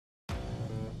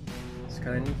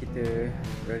Sekarang ni kita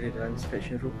berada dalam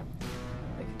inspection room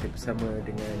dan kita bersama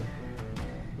dengan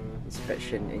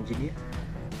Inspection Engineer.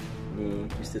 Ni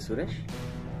Mr. Suraj,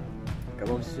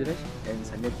 khabar Mr. Suraj, dan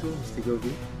sana tu Mr. Gogi.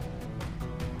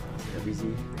 Saya busy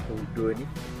dua ni,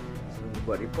 seorang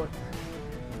membuat report,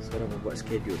 seorang membuat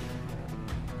schedule.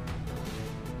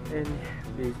 Dan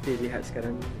kita lihat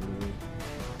sekarang ni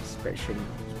inspection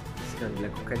sedang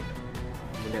dilakukan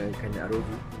menggunakan ROV,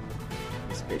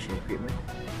 inspection equipment.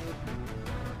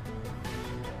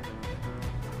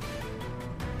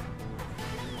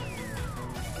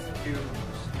 Few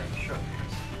snapshot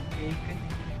has been taken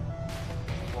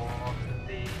for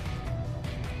the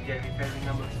repairing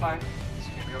number 5. As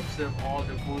you can observe, all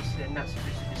the bolts and nuts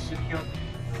appear to be secured.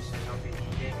 No sign of any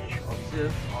damage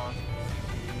observed on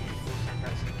the bolts and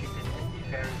nuts located at the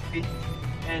fairing feet,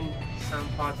 and some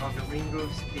part of the ring groove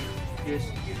still appears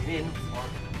to remain on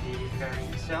the fairing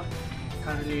itself,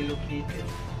 currently located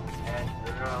at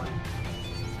around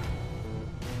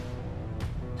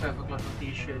 12 o'clock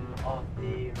rotation of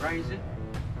the riser.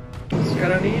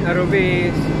 Sekarang ni ROV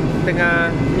tengah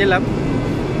menyelam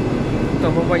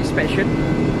untuk membuat inspection.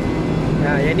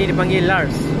 Yang ni dipanggil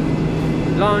LARS,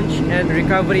 Launch and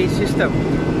Recovery System.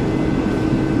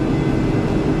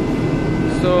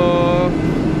 So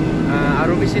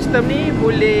ROV system ni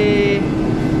boleh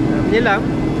menyelam.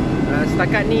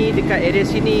 Setakat ni dekat area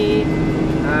sini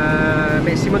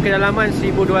maksimum kedalaman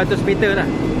 1200 meter lah.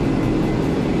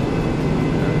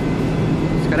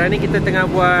 Sekarang ni kita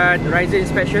tengah buat riser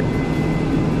inspection.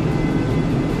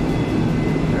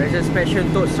 Riser inspection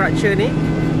untuk structure ni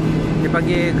dia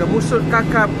panggil kemusut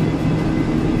kakap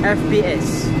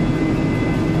FPS,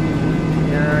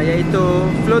 iaitu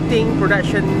Floating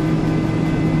Production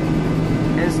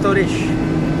and Storage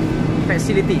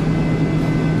Facility.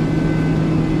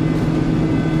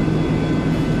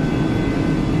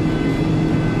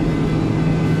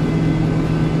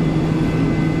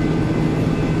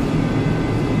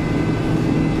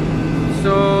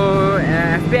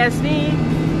 FPS ni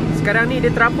sekarang ni dia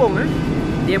terapung.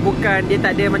 Dia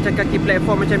tak ada macam kaki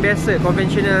platform macam biasa,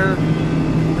 conventional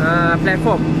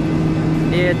platform.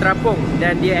 Dia terapung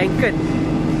dan dia anchored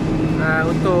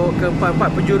untuk ke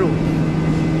empat penjuru.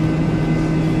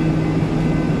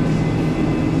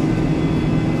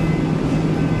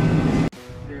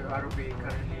 The ROV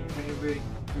currently maneuvering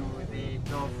to the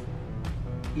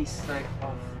north-east side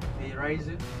of the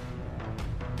riser.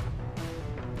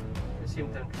 At the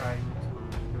same time trying to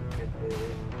get the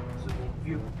zoom in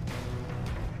view,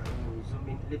 trying to zoom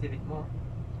in a little bit more.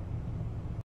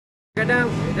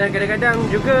 Kadang-kadang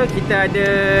juga kita ada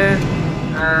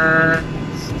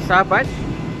sahabat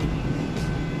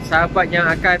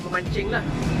yang akan memancing lah.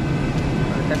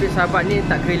 Tapi sahabat ni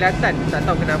tak kelihatan, tak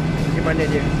tahu kenapa, di mana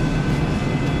dia.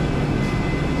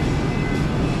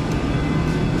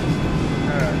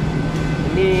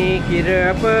 Ini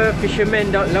kira apa, fisherman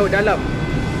laut dalam.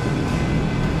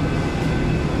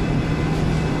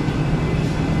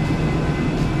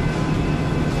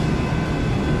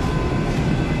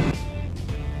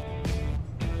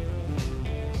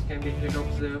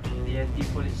 Observe the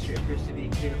anti-police strip appears to be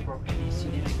clear from any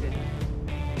significant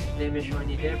damage or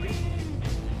any debris.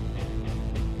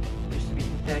 Appears to be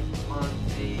intact on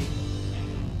the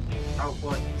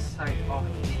outboard side of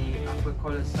the upper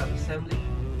collar sub-assembly.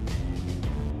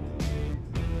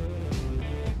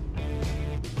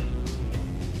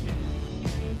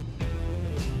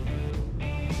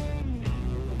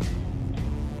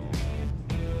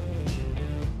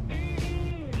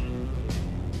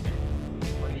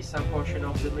 Some portion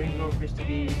of the marine groove appears to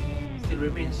be still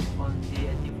remains on the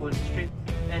anti-police strip,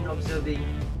 and observing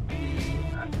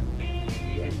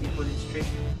the anti-police strip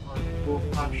on both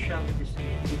half shell appears to be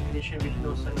in good condition with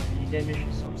no sign of any damage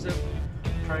is observed.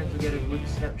 Trying to get a good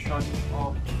snapshot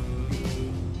of the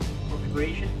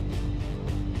configuration.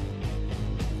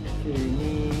 Okay,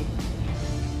 ini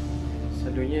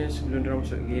selalunya sebelum diorang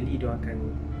masuk galley, diorang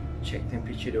akan check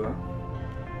temperature diorang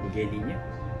di galley-nya.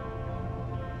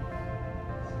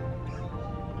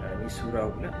 Ni surau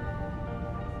pula.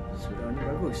 Surau ni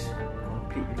bagus,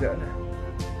 komplit jugalah.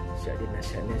 Siap dia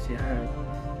nasihat-nasihat,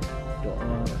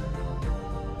 doa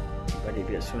pada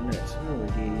pihak sonat semua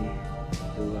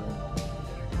diorang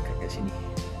kat sini.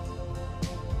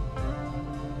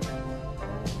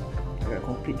 Agak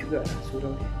komplit jugalah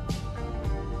surau dia.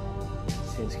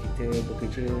 Sense kita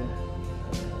bekerja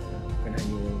bukan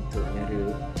hanya untuk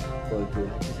nyara keluarga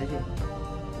saja.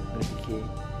 Kena fikir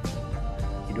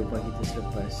kehidupan kita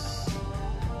selepas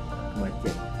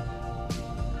kematian.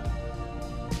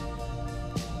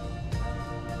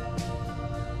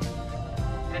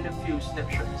 And a few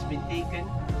snapshots has been taken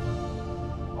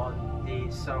on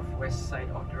the southwest side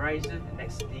of the riser. And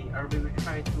next, the RV will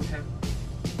try to have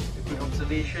a good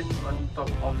observation on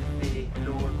top of the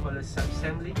lower collar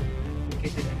sub-assembly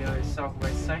located on the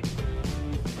southwest side.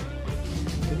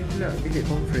 Ini pula bilik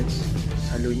conference.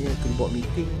 Selalunya tu buat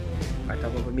meeting atau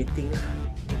apa meeting lah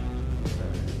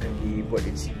akan dibuat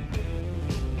di sini.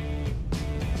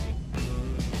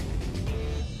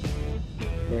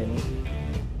 Dan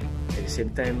at the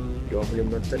same time diorang boleh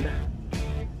menonton lah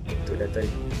untuk datang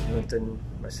menonton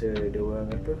masa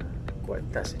diorang apa buat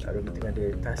task. Kalau kita ada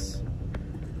task,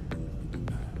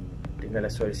 dengarlah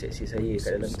suara seksi saya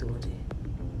kat dalam tu ni.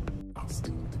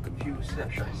 Few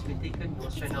snapshots has been taken. No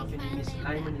sign of any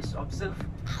misalignment is observed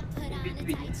in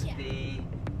between the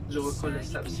lower collar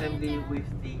sub-assembly with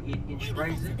the 8-inch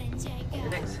riser. And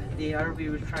next, the RV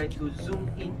will try to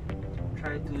zoom in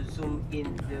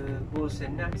the bolts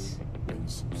and nuts.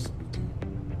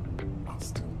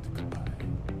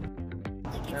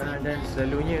 Dan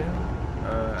selalunya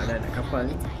anak-anak kapal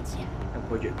ni dan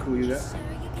projek kru juga,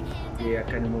 dia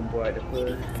akan membuat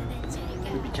apa,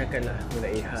 berbicarakan lah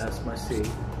mengenai hal semasa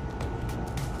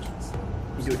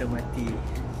hidup dan mati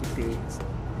kita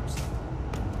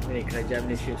mengenai kerajaan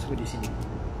Malaysia semua di sini,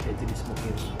 iaitu di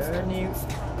Smoking. Dan ni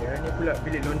pula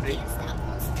bilik laundry.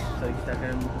 So kita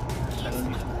akan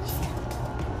laundry semua di sini.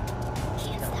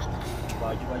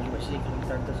 Baju-baju kat sini kalau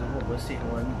kita hantar semua bersih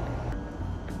warna.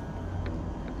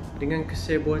 Dengan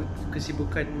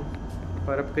kesibukan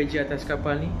para pekerja atas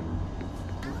kapal ni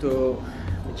untuk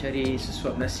mencari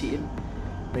sesuap nasi,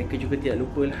 mereka juga tidak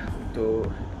lupa lah untuk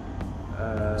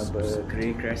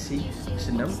berrekreasi,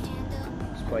 senam,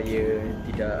 supaya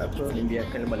tidak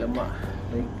membiarkan lemak-lemak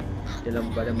dalam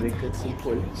badan mereka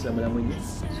terkumpul selama-lamanya.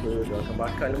 So dia akan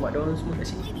bakar lemak diorang semua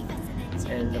kat sini.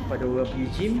 And lepas diorang pergi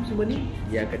gym semua ni,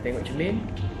 dia akan tengok cermin,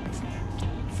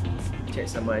 check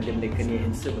sama ada mereka ni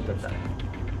handsome atau tak.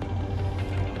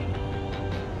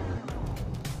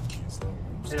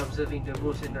 And observing the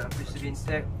bolts and nuts appears to be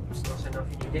intact. No sign of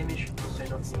any damage, no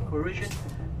sign of any corrosion.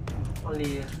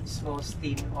 Only a small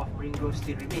stain of marine growth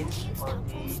still remains on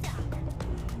the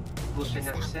bolts and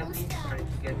nut assembly. Trying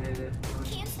to get a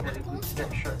very good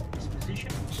snapshot of this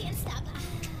position.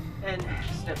 And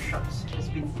snapshots has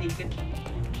been taken.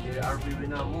 The RV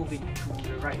will now moving to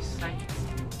the right side.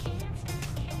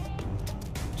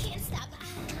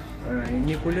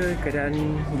 Ini pula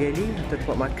keadaan galley atau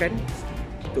tempat makan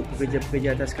untuk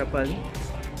pekerja-pekerja atas kapal ni.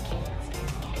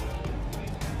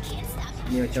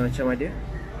 Ni macam-macam ada.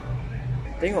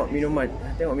 Tengok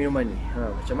minuman ni.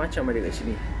 Macam-macam ada kat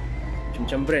sini.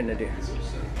 Macam-macam brand ada.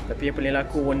 Tapi yang paling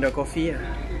laku Wonder Coffee lah.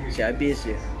 Siap habis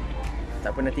je.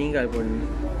 Tak pernah tinggal pun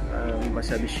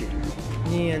masa habis shift.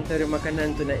 Ni antara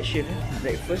makanan untuk night shift,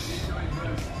 breakfast.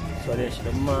 So ada nasi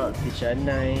lemak,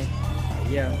 canai,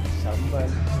 ayam, sambal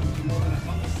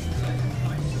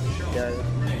dan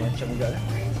macam juga lah.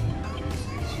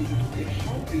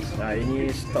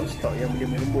 Ini stok-stok yang boleh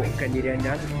melembutkan diri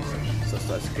anda,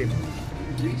 stok-stok skrim.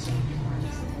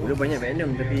 Dulu banyak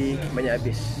Vietnam tapi banyak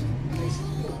habis.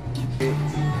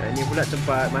 Ini pula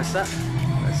tempat masak.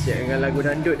 Siap dengan lagu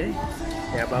dandut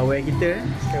yang abang kita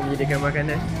akan menyediakan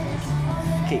makanan.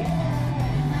 Okay.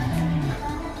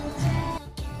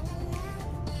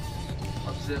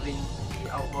 Observing the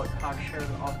outboard half shell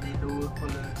of the lower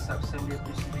collar sub-assembly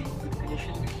appears to be in good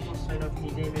condition. No sign of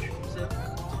any damage observed.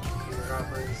 The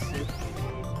rubber insert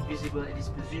visible at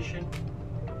this position.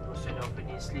 No sign of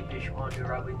any slippage on the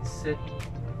rubber insert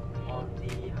on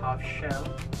the half shell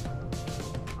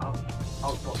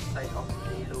outboard side of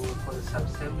the lower collar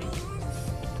sub-assembly.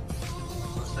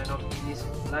 No sign of any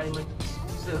alignment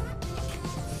observed.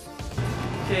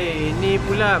 Okay, ini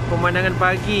pula pemandangan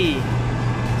pagi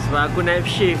sebab aku night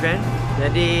shift kan.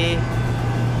 Jadi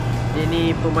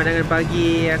ini pemandangan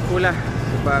pagi aku lah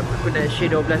sebab aku night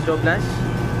shift 12-12.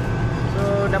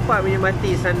 So dapat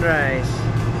menikmati sunrise.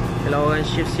 Kalau orang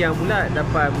shift siang pula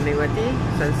dapat menikmati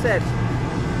sunset.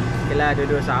 Okay lah,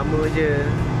 dua-dua sama je.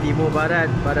 Timur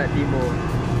barat, barat timur.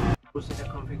 Process the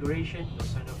configuration, no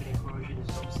sign of any corrosion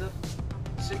is observed.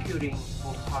 Securing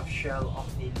both half shell of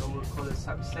the lower collar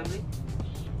sub-assembly.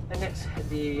 And next,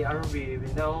 the ROV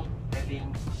will now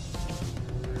having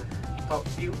the top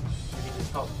view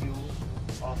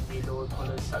of the lower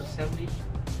collar sub-assembly,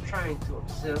 trying to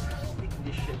observe the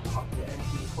condition of the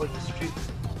anti-foiling strip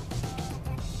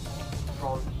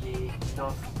from the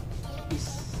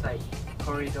northeast side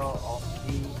corridor of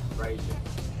the riser.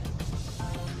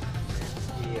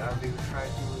 The ROV will try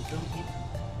to zoom in.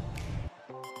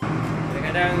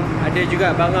 Kadang-kadang ada juga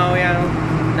bangau yang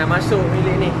nak masuk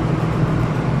bilik ni.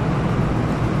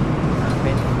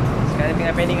 Sekarang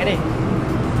tengah pending kan ni.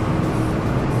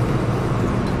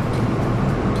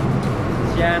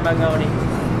 Kesian bangau ni.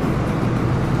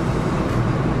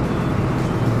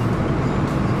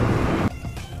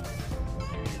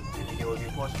 The video will be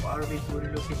paused for ROV to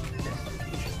relocate to the next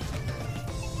location.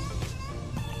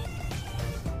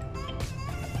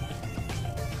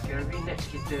 Okay, ROV, next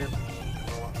kita pergi ke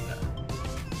bawah pula.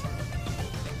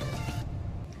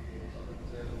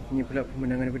 Ini pula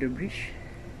pemandangan daripada bridge.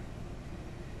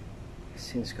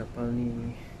 Since kapal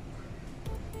ni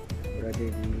berada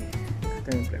di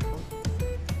atas platform,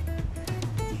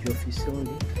 official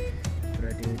ni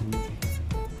berada di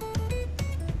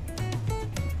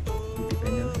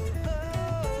panel.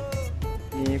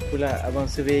 Ni pula abang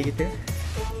survey kita.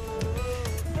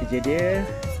 Kerja dia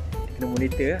kena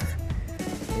monitor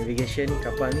navigation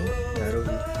kapal ni dan ROV.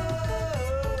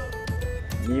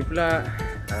 Ni pula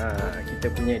kita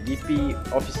punya DP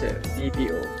officer,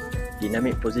 DPO,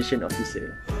 Dynamic Position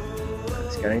Officer.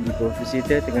 Sekarang DPO officer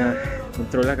kita tengah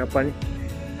kontrol lah kapal ni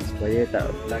supaya tak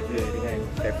berlaga dengan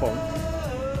platform.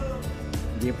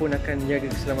 Dia pun akan jaga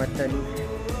keselamatan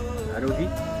ROV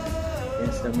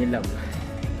yang sedang menyelam.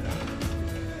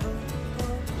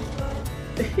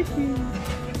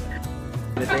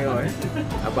 Kita tengok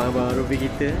abang-abang ROV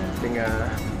kita tengah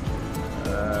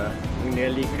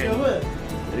mengendalikan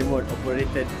remote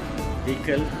operated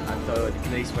vehicle atau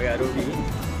dikenali sebagai ROV.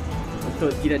 Untuk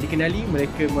tidak dikenali,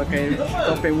 mereka memakai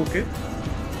topeng muka.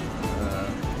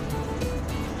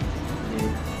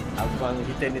 Abang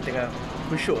kita ni tengah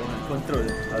push kontrol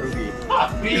ROV.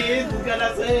 Habis bukan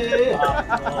Dasun.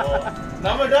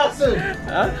 Nama Dasun.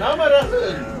 Nama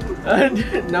Dasun.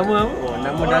 Nama apa? Oh,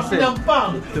 nama Dasun. Pinampang.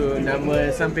 Itu nama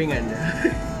sampingan.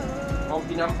 Orang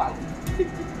Pinampang.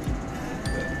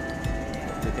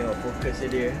 Kita tengok fokus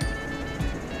dia.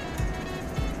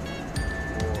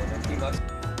 Oh, nanti mas.